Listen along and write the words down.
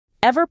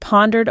Ever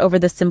pondered over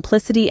the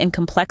simplicity and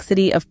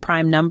complexity of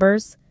prime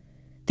numbers?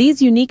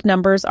 These unique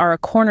numbers are a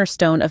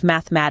cornerstone of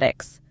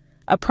mathematics.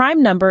 A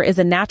prime number is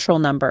a natural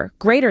number,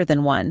 greater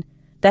than 1,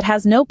 that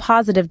has no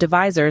positive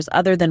divisors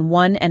other than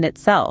 1 and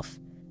itself.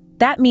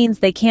 That means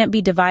they can't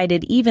be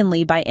divided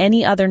evenly by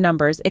any other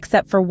numbers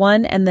except for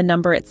 1 and the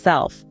number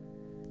itself.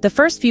 The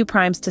first few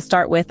primes to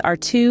start with are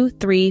 2,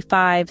 3,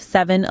 5,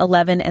 7,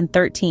 11, and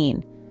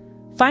 13.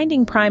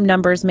 Finding prime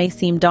numbers may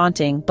seem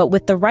daunting, but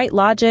with the right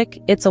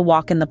logic, it's a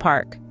walk in the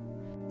park.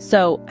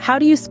 So, how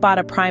do you spot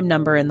a prime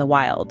number in the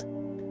wild?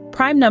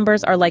 Prime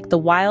numbers are like the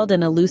wild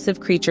and elusive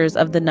creatures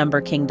of the number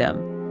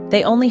kingdom.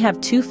 They only have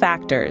two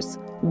factors,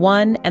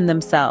 1 and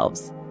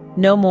themselves.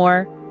 No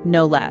more,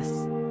 no less.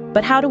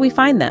 But how do we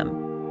find them?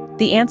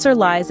 The answer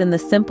lies in the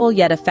simple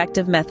yet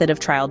effective method of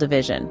trial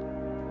division.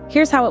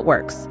 Here's how it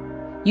works.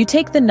 You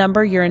take the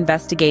number you're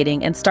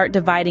investigating and start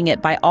dividing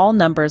it by all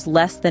numbers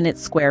less than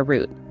its square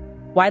root.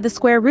 Why the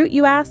square root,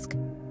 you ask?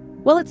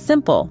 Well, it's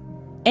simple.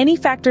 Any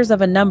factors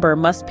of a number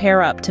must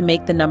pair up to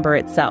make the number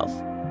itself.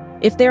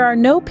 If there are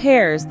no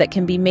pairs that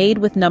can be made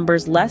with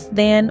numbers less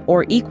than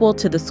or equal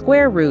to the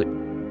square root,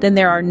 then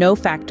there are no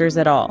factors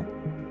at all.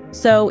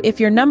 So, if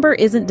your number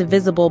isn't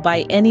divisible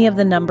by any of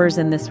the numbers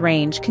in this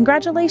range,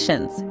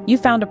 congratulations, you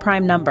found a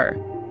prime number.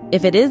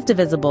 If it is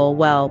divisible,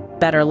 well,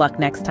 better luck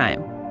next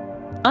time.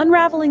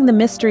 Unraveling the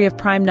mystery of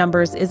prime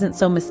numbers isn't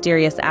so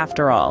mysterious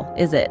after all,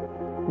 is it?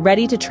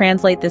 Ready to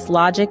translate this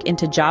logic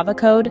into Java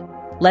code?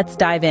 Let's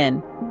dive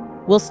in.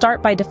 We'll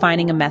start by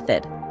defining a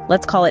method.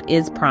 Let's call it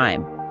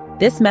isPrime.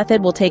 This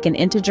method will take an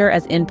integer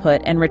as input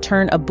and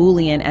return a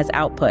Boolean as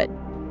output.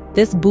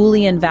 This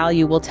Boolean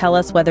value will tell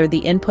us whether the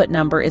input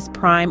number is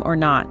prime or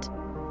not.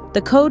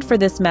 The code for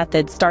this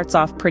method starts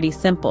off pretty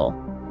simple.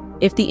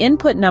 If the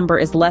input number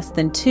is less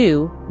than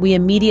 2, we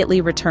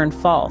immediately return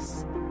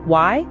false.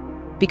 Why?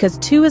 Because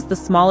 2 is the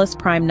smallest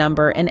prime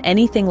number and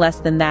anything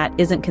less than that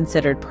isn't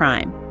considered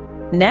prime.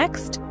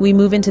 Next, we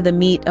move into the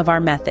meat of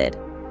our method.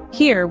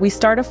 Here, we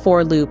start a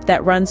for loop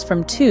that runs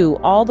from 2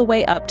 all the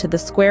way up to the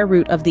square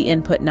root of the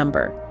input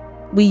number.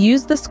 We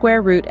use the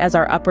square root as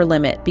our upper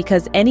limit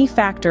because any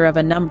factor of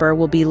a number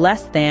will be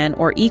less than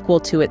or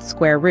equal to its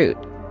square root.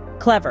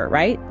 Clever,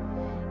 right?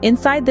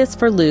 Inside this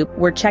for loop,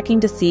 we're checking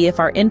to see if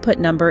our input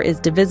number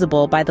is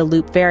divisible by the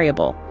loop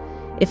variable.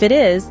 If it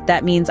is,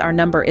 that means our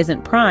number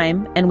isn't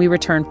prime, and we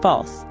return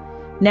false.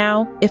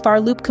 Now, if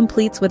our loop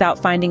completes without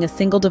finding a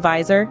single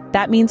divisor,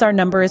 that means our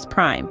number is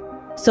prime.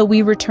 So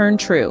we return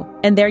true,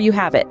 and there you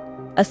have it,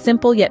 a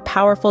simple yet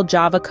powerful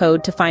Java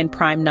code to find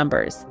prime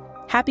numbers.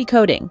 Happy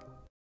coding!